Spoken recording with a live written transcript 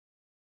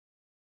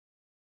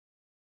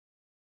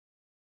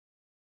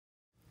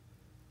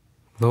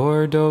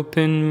Lord,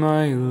 open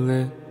my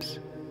lips,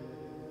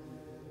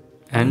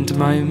 and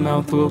my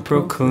mouth will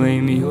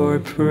proclaim your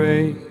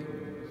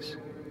praise.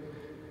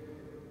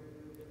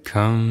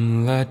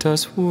 Come, let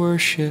us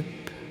worship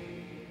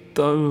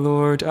the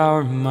Lord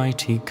our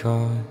mighty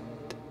God.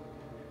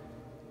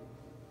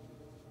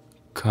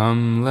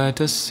 Come,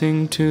 let us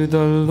sing to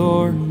the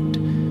Lord,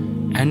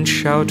 and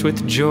shout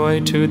with joy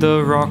to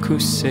the rock who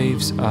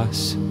saves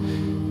us.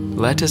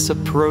 Let us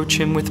approach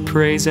him with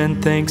praise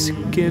and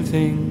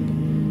thanksgiving,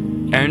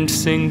 and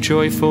sing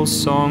joyful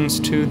songs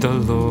to the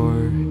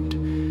Lord.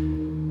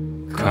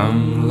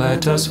 Come,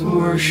 let us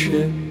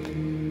worship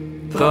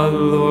the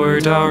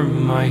Lord our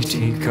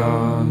mighty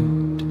God.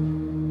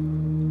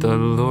 The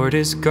Lord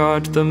is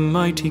God, the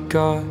mighty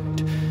God,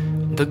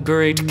 the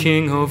great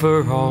King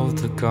over all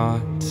the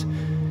gods.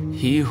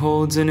 He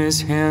holds in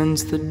his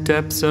hands the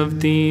depths of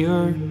the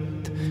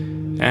earth,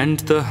 and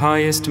the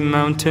highest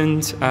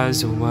mountains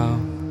as well.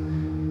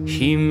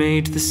 He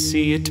made the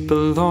sea, it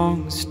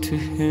belongs to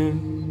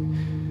him.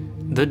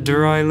 The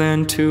dry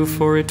land too,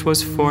 for it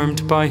was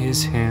formed by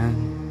his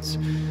hands.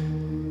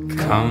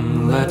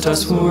 Come, let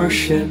us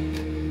worship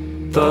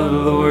the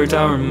Lord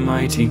our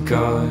mighty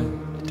God.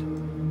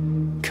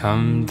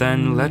 Come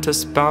then, let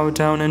us bow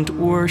down and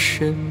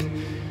worship,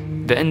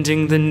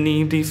 bending the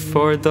knee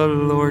before the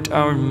Lord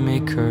our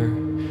Maker.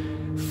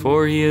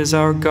 For he is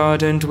our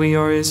God and we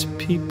are his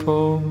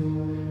people,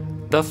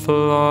 the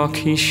flock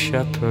he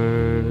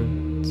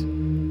shepherds.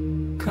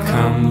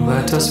 Come,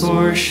 let us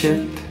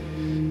worship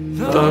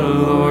the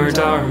Lord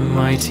our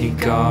mighty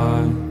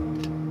God.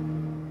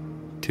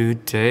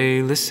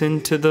 Today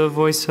listen to the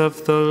voice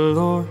of the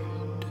Lord.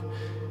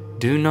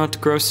 Do not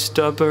grow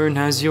stubborn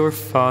as your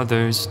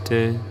fathers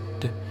did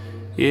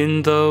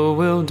in the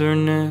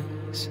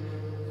wilderness,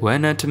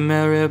 when at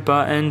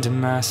Meribah and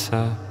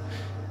Massah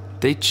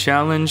they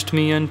challenged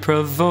me and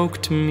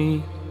provoked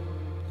me,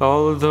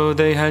 although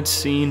they had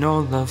seen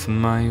all of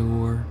my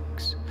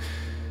works.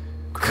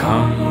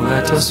 Come,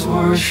 let us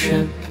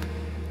worship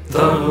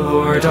the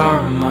Lord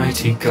our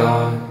mighty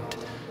God.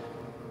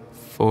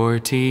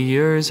 40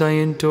 years I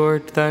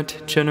endured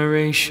that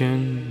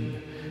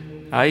generation.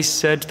 I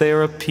said, they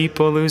are a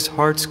people whose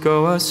hearts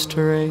go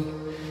astray,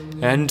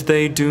 and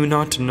they do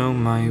not know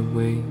my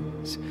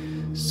ways.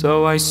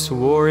 So I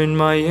swore in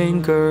my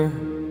anger,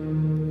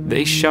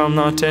 they shall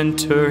not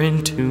enter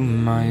into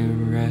my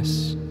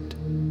rest.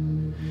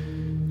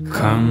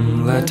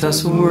 Come, let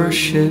us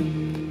worship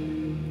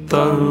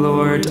the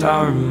Lord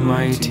our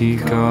mighty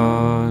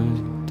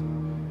God.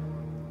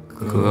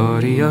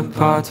 Gloria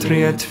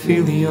Patri et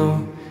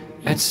Filio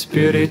et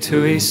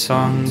Spiritui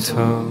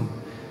Sancto,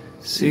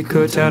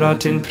 sicut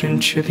erat in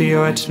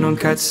principio et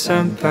nunc et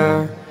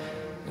semper,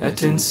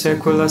 et in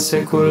saecula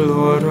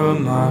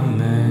saeculorum.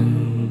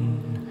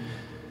 Amen.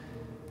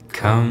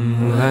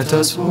 Come, let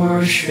us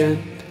worship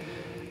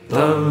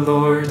the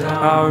Lord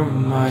our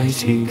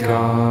mighty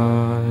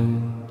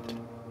God.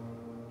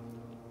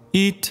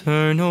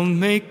 Eternal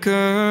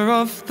Maker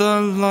of the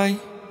light,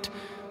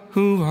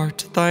 who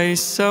art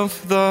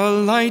thyself the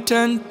light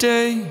and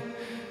day,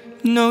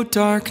 no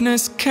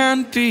darkness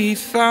can be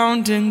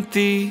found in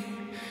thee,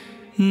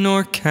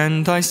 nor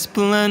can thy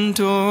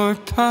splendor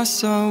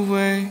pass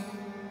away.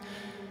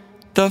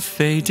 The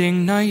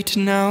fading night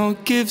now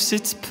gives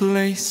its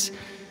place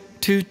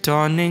to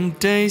dawning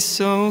day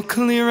so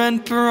clear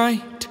and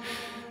bright,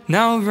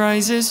 now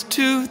rises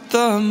to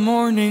the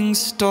morning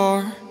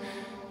star,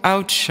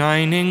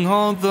 outshining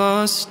all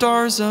the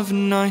stars of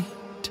night.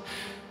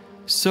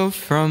 So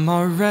from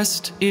our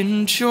rest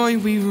in joy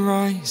we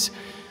rise,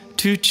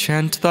 to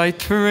chant thy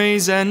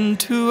praise and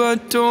to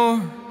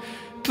adore.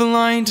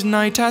 Blind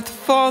night hath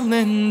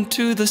fallen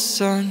to the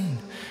sun,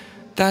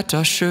 that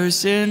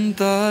ushers in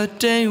the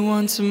day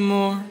once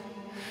more.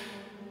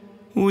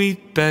 We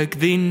beg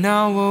thee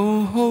now,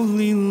 O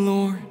holy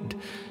Lord,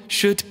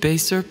 should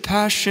baser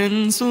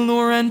passions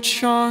lure and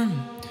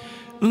charm,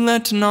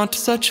 let not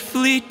such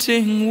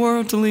fleeting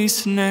worldly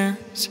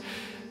snares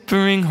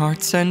bring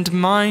hearts and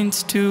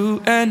minds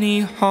to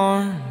any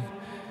harm.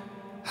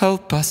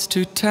 Help us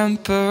to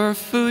temper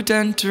food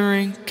and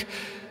drink,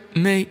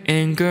 may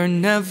anger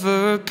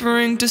never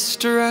bring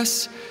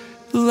distress.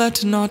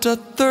 Let not a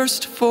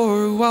thirst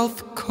for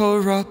wealth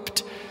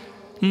corrupt,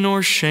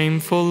 nor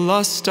shameful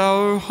lust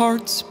our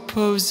hearts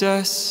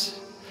possess.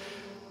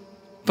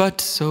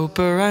 But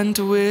sober and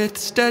with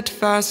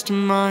steadfast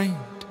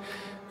mind,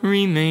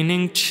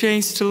 remaining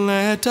chaste,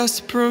 let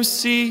us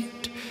proceed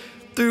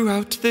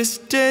throughout this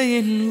day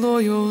in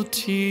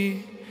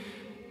loyalty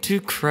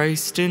to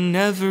Christ in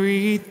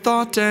every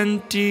thought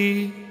and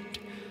deed.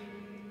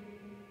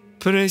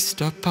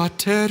 Presta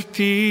Pater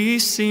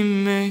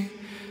Pissime,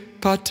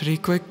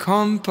 Patrique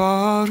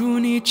Compar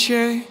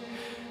Unice,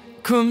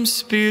 cum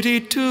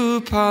Spiritu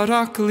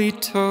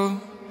Paraclito,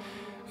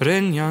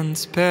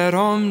 regnans per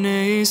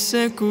omne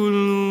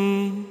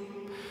saeculum.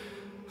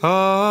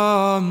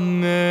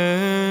 Amen.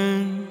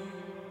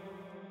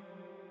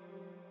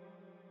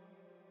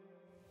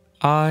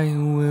 I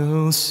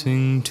will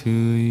sing to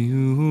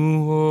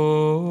you,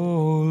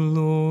 O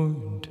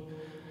Lord.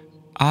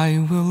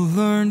 I will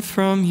learn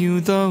from you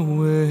the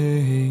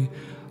way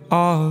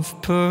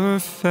of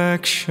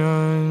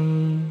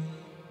perfection.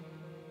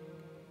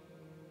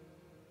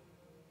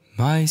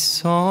 My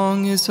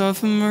song is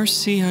of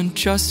mercy and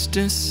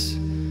justice.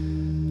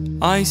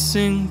 I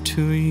sing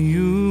to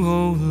you,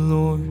 O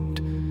Lord.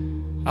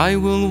 I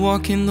will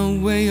walk in the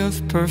way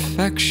of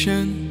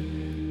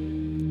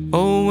perfection.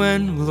 O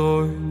when,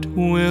 Lord,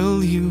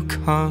 will you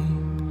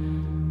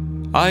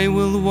come? I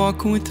will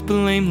walk with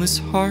blameless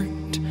heart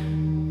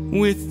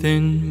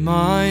within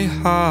my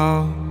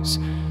house.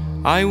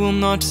 I will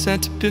not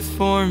set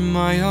before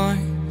my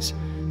eyes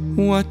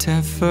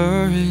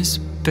whatever is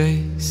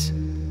base.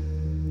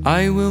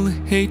 I will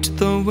hate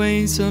the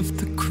ways of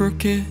the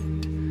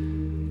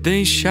crooked.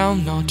 They shall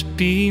not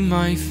be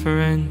my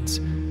friends.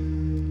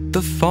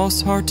 The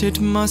false-hearted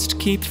must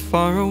keep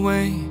far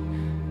away.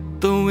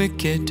 The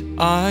wicked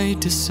I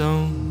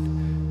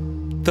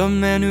disown. The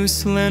man who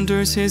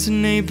slanders his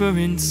neighbor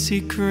in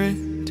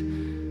secret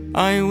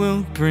I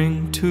will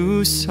bring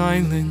to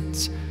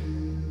silence.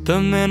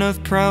 The man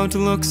of proud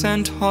looks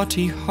and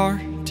haughty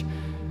heart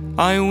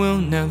I will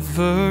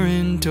never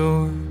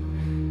endure.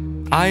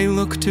 I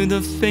look to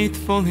the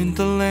faithful in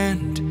the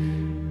land,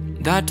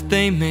 that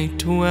they may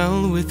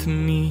dwell with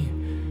me.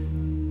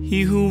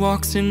 He who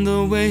walks in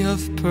the way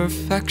of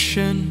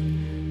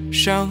perfection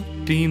shall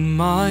be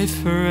my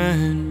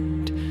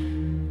friend.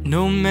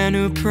 No man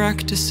who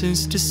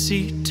practices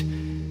deceit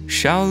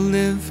shall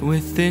live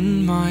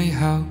within my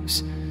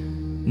house.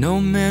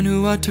 No man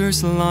who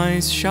utters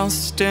lies shall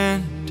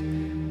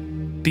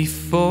stand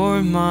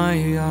before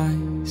my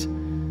eyes.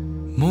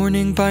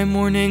 Morning by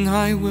morning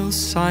I will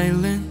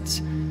silence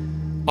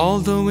all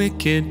the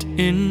wicked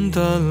in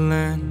the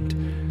land,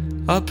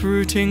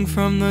 uprooting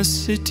from the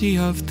city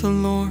of the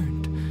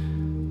Lord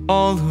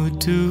all who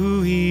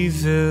do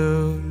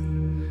evil.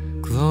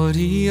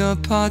 Gloria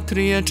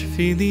Patri et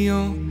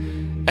Filio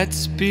et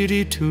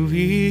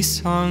Spiritui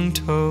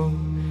Sancto,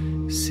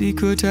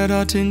 sicut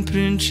erat in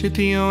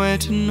principio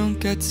et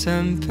nunc et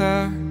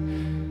semper,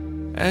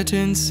 et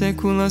in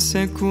saecula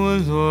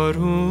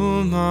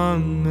saeculorum.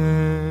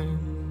 Amen.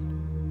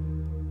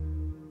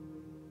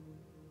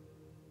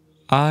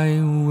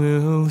 I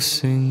will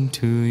sing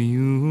to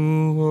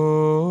you,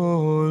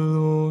 O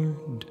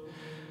Lord.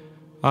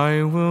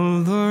 I will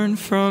learn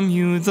from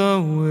you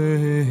the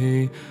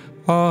way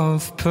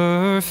of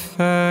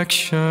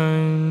perfection.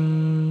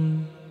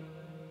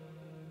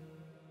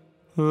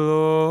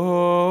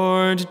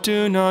 Lord,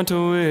 do not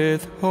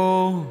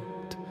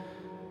withhold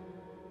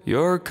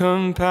your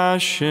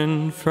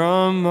compassion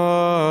from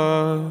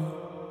us.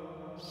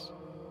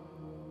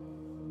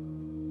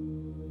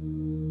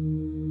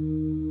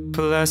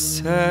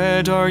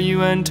 Blessed are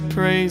you and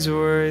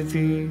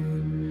praiseworthy,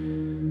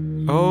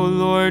 O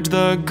Lord,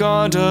 the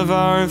God of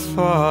our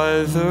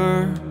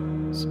fathers,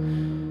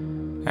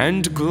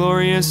 and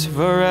glorious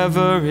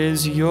forever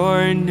is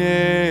your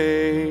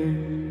name.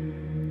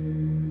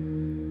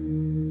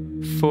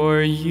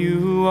 For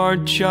you are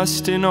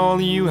just in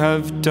all you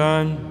have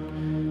done.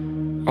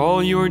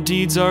 All your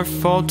deeds are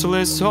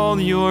faultless,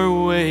 all your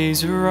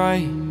ways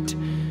right,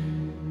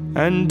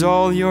 and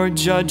all your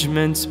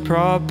judgments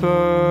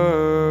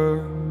proper.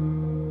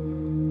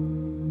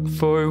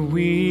 For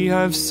we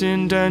have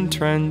sinned and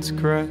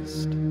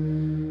transgressed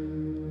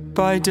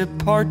by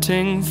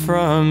departing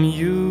from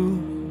you,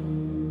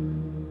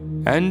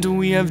 and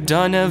we have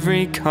done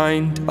every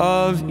kind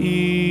of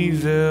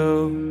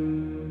evil.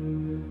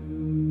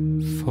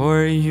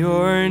 For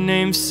your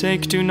name's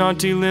sake, do not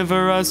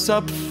deliver us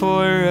up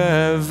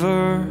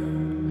forever,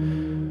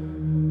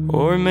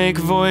 or make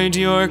void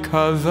your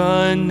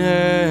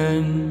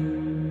covenant.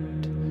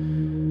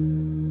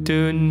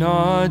 Do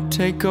not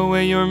take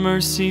away your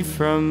mercy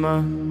from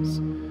us,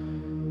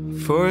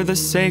 for the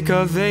sake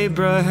of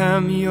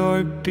Abraham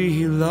your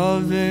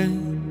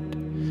beloved,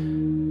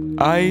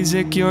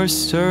 Isaac your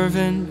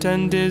servant,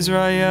 and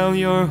Israel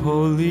your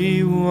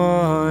Holy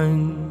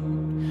One,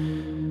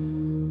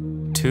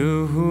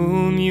 to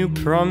whom you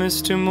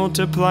promised to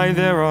multiply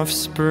their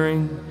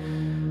offspring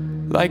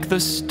like the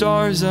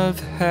stars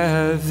of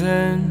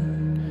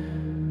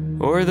heaven,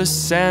 or the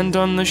sand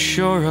on the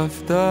shore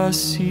of the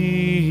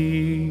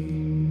sea.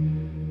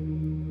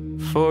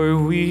 For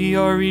we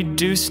are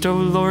reduced, O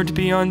Lord,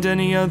 beyond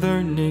any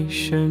other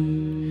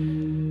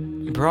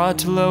nation,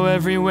 brought low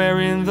everywhere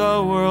in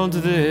the world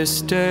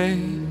this day,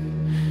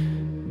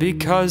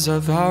 because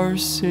of our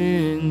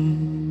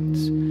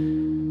sins.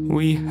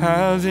 We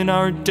have in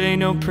our day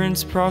no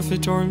prince,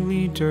 prophet, or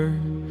leader,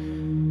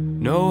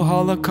 no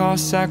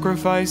holocaust,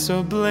 sacrifice,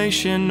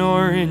 oblation,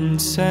 or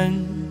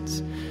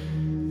incense,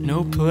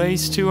 no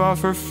place to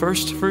offer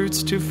first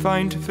fruits to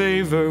find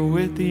favor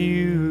with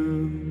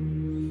you.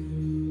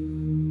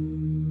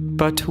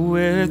 But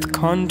with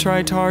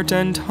contrite heart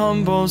and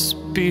humble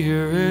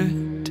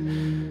spirit,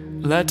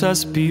 let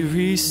us be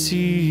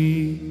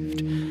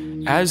received,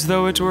 as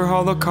though it were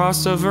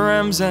holocausts of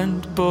rams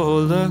and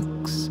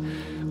bullocks,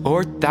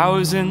 or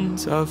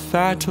thousands of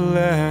fat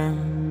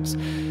lambs.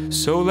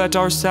 So let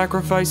our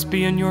sacrifice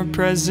be in your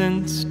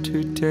presence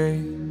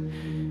today.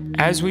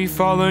 as we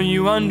follow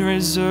you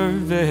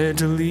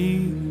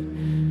unreservedly.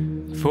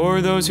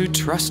 For those who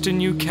trust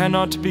in you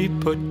cannot be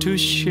put to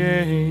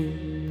shame.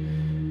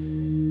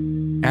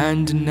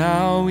 And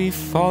now we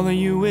follow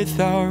you with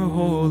our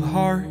whole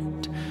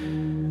heart.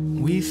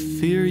 We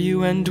fear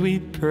you and we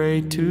pray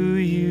to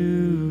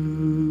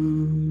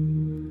you.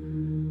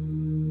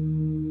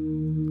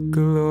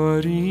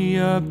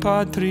 Gloria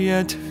Patri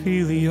et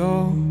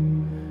Filio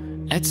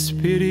et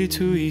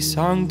Spiritui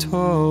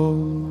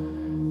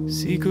Sancto,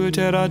 sicut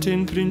erat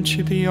in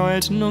principio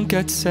et nunc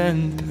et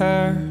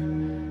semper,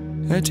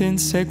 et in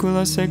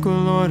saecula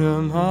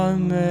saeculorum.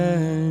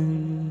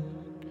 Amen.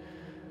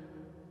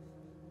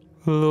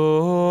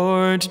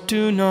 Lord,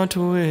 do not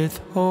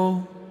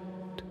withhold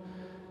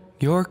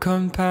your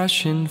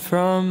compassion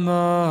from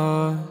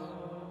us.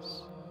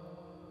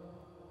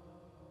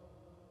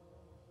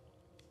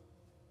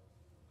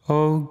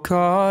 O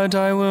God,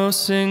 I will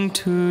sing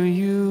to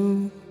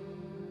you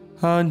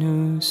a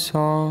new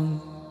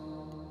song.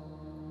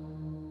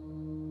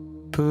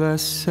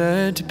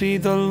 Blessed be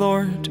the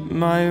Lord,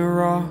 my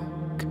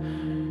rock,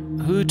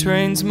 who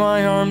trains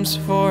my arms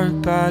for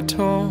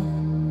battle,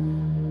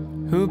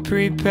 who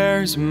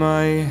prepares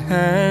my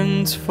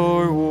hands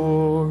for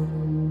war.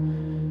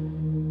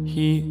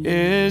 He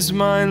is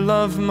my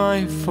love,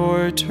 my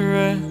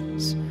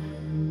fortress.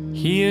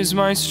 He is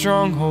my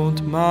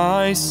stronghold,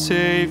 my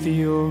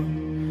Savior,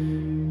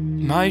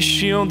 my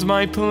shield,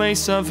 my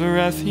place of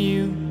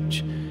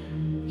refuge.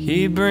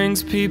 He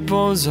brings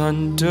peoples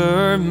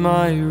under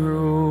my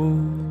rule.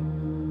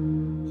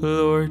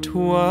 Lord,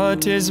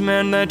 what is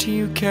man that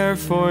you care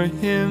for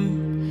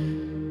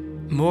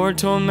him?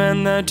 Mortal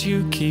man that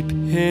you keep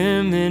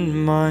him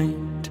in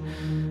mind.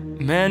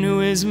 Man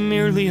who is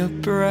merely a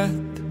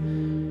breath,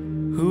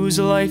 whose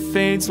life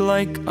fades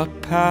like a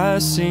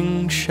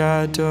passing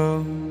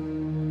shadow.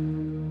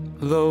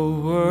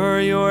 Lower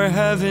your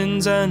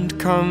heavens and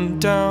come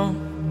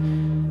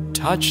down.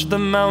 Touch the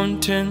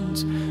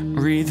mountains,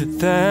 wreathe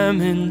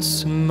them in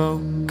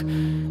smoke.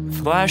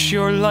 Flash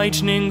your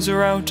lightnings,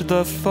 rout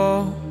the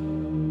foe.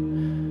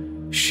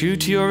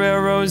 Shoot your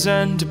arrows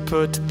and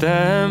put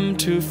them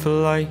to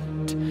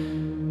flight.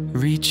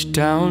 Reach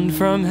down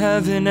from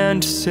heaven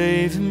and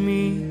save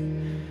me.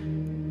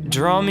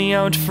 Draw me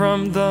out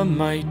from the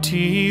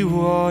mighty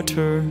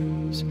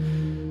waters,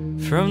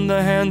 from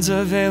the hands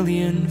of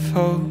alien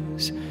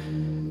foes,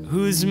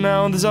 whose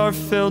mouths are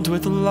filled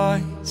with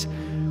lies,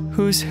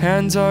 whose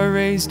hands are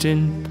raised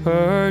in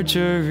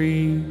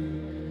perjury.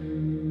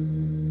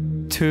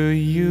 To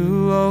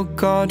you, O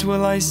God,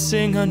 will I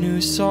sing a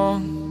new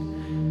song.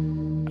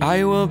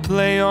 I will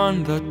play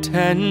on the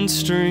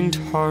 10-stringed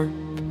harp.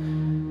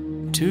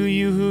 To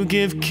you who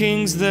give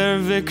kings their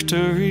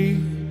victory,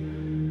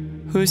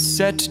 who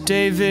set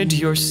David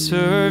your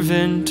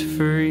servant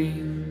free.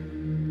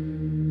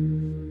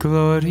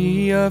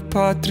 Gloria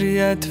Patri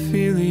et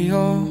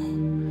Filio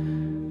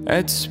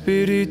et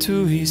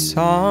Spiritui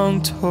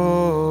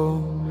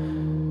Sancto,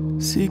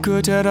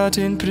 sicut erat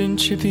in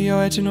principio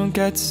et nunc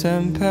et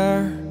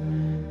semper,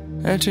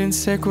 et in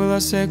saecula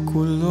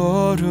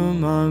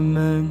saeculorum.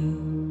 Amen.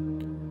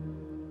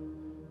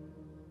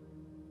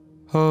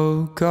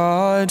 O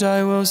God,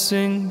 I will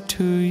sing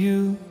to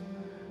you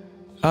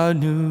a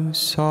new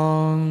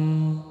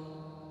song.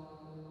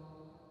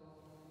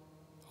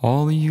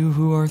 All you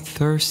who are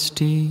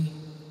thirsty,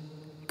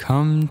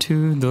 come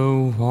to the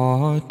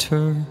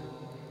water.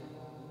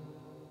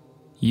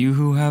 You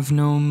who have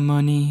no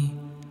money,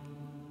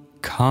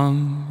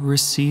 come,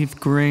 receive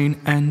grain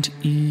and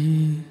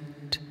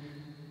eat.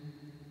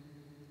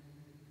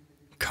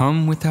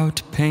 Come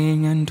without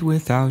paying and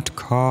without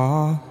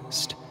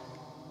cost.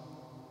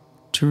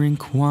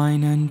 Drink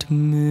wine and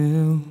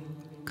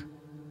milk.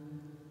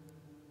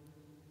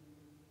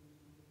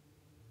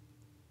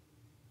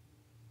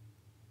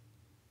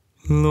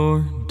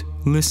 Lord,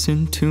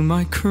 listen to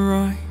my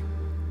cry.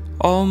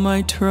 All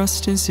my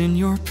trust is in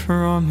your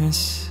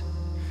promise.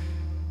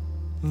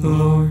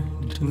 Lord,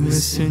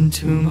 listen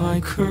to my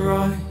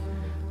cry.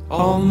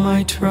 All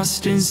my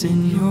trust is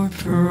in your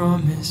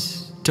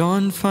promise.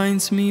 Dawn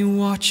finds me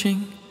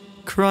watching,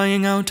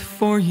 crying out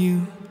for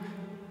you.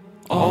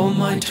 All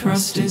my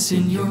trust is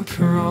in your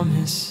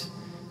promise.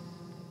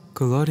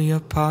 Gloria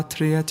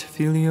Patri et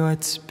Filio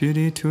et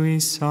Spiritui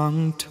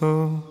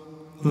Sancto.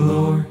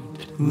 Lord,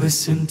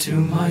 listen to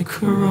my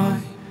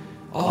cry.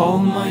 All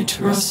my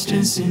trust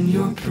is in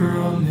your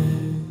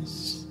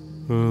promise.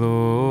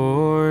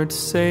 Lord,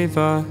 save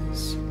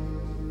us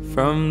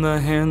from the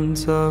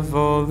hands of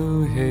all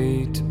who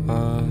hate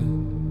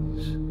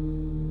us.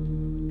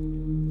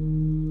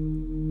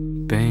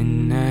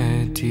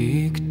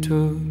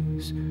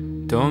 Benedictus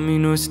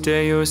Dominus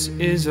Deus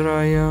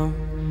Israel,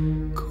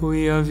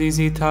 quia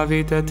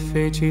visitavit et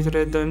fecit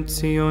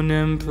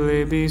redemptionem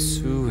plebis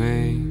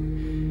suae,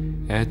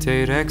 et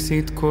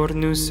erexit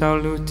cornus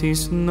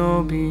salutis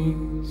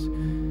nobis,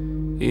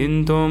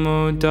 in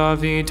domo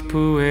David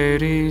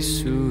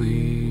pueris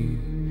sui,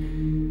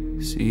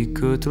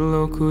 sicut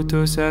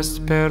locutus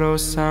est pero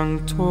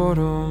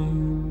sanctorum,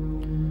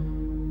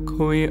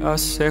 cui a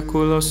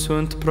seculo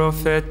sunt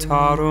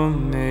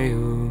prophetarum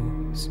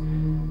meus.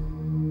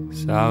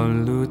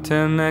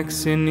 Salutem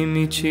ex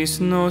inimicis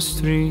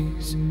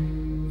nostris,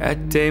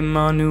 et de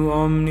manu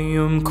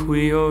omnium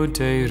qui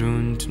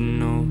oderunt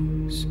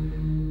nos.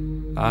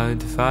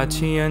 Ad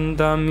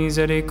facienda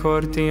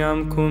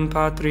misericordiam cum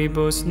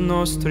patribus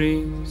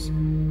nostris,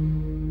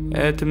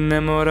 et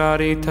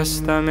memorari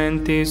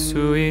testamenti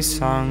sui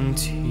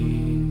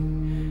sancti.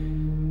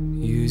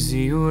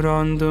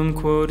 Usiurandum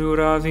quod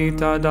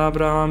uravit ad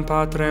Abraham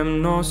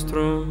patrem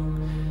nostrum,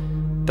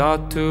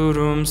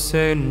 daturum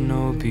se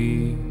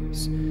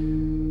nobis,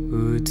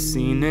 ut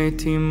sine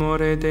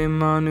timore de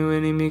manu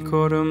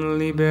inimicorum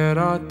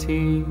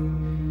liberati,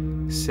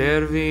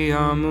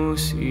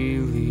 serviamus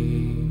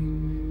illi.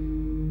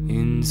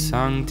 In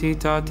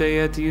sanctitate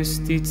et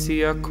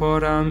justitia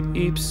coram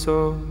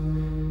ipso,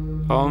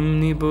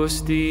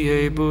 omnibus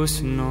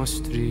diebus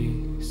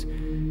nostris,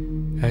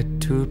 et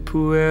tu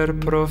puer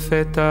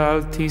propheta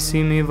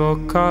altissimi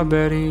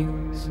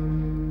vocaberis,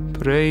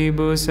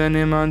 preibus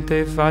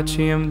enemante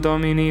faciem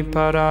Domini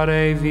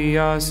parare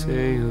vias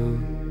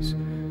eius,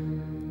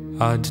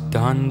 ad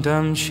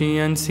dandam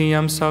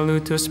scientiam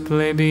salutus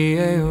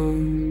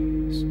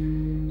plebieus,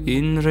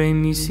 in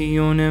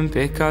remissionem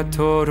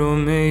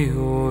peccatorum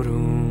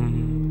eorum,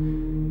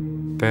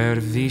 per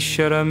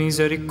viscera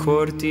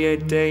misericordiae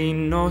Dei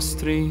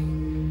nostri,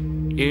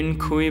 in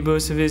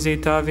quibus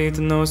visitavit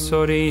nos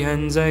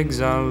oriens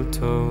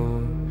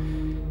exalto,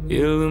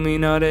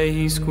 illuminare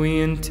his qui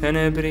in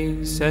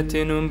tenebris et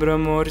in umbra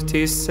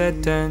mortis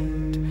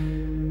sedent,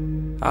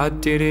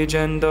 ad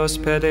dirigendos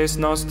pedes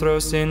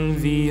nostros in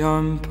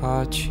viam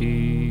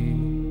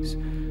pacis.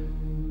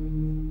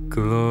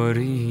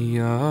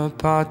 Gloria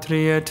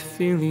Patri et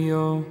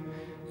Filio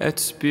et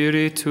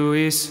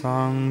Spiritui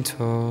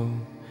Sancto,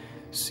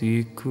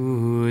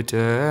 sicut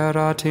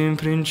erat in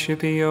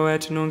principio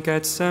et nunc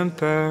et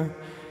semper,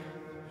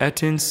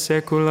 et in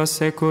saecula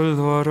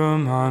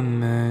saeculorum.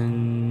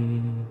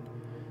 Amen.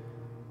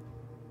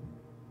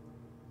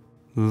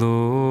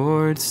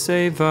 Lord,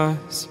 save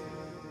us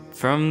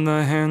from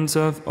the hands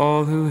of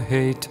all who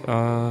hate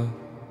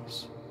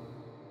us.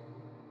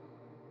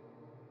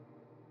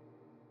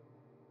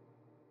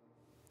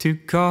 To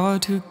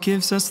God, who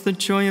gives us the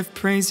joy of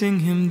praising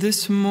Him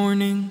this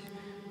morning,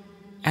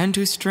 and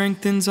who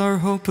strengthens our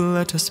hope,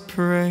 let us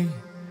pray.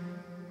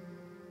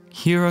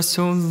 Hear us,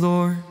 O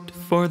Lord,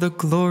 for the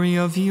glory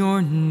of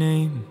your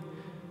name.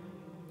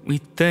 We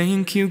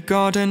thank you,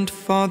 God and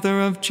Father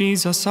of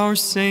Jesus, our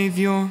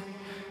Savior,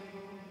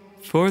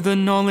 for the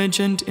knowledge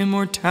and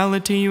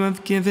immortality you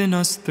have given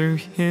us through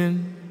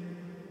him.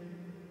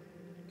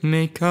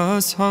 Make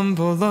us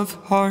humble of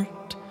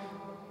heart.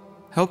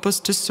 Help us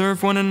to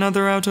serve one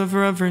another out of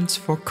reverence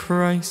for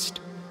Christ.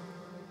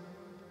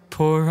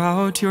 Pour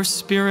out your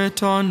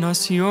Spirit on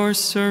us, your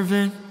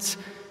servants.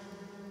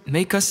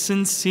 Make us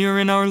sincere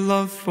in our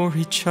love for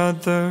each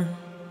other.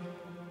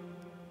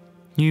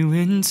 You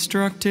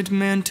instructed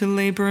man to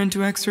labor and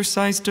to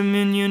exercise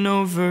dominion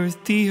over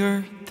the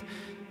earth.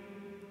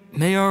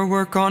 May our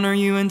work honor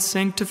you and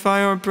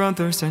sanctify our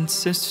brothers and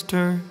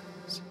sisters.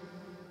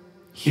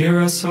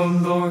 Hear us, O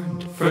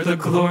Lord, for the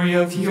glory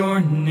of your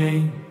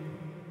name.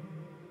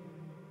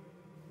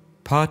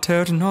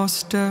 Pater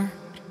Noster,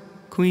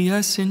 qui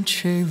es in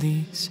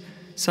celis,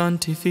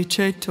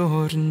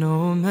 sanctificetur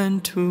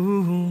nomen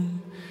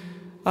tuum,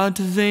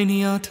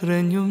 adveniat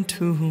regnum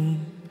tuum,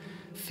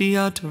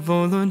 fiat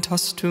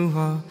voluntas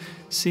tua,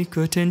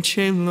 sicut in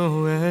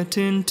cielo et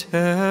in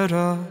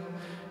terra.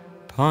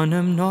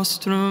 Panem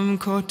nostrum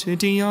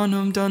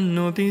quotidianum da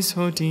nobis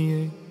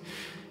hodie,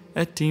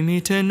 et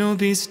dimite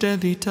nobis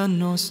debita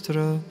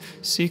nostra,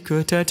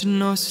 sicut et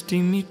nos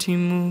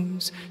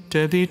dimitimus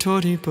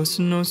debitoribus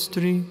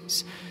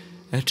nostris,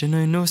 et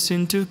ne nos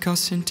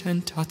inducas in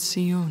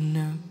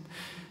tentationem,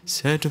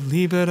 sed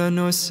libera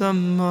nos a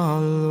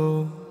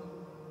malo.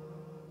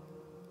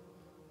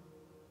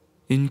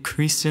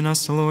 Increase in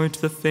us, Lord,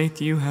 the faith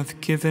you have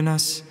given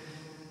us,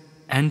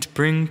 and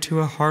bring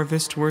to a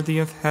harvest worthy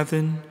of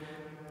heaven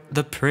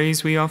the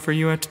praise we offer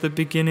you at the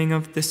beginning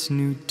of this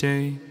new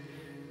day.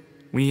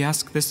 We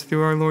ask this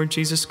through our Lord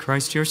Jesus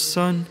Christ, your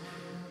Son,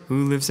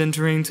 who lives and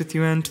reigns with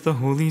you and the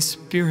Holy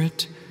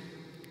Spirit,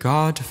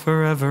 God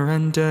forever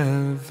and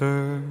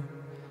ever.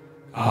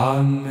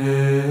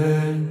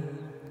 Amen.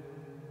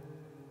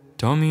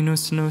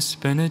 Dominus nos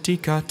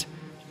benedicat,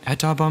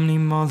 et ab omni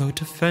malo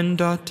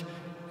defendat,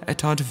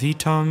 et ad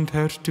vitam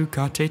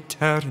perducat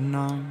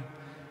aeternam.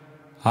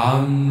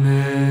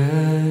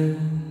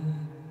 Amen.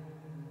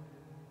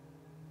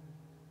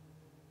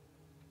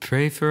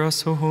 Pray for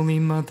us, O Holy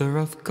Mother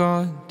of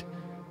God,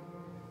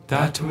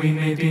 that we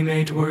may be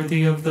made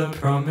worthy of the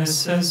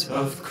promises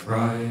of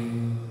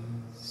Christ.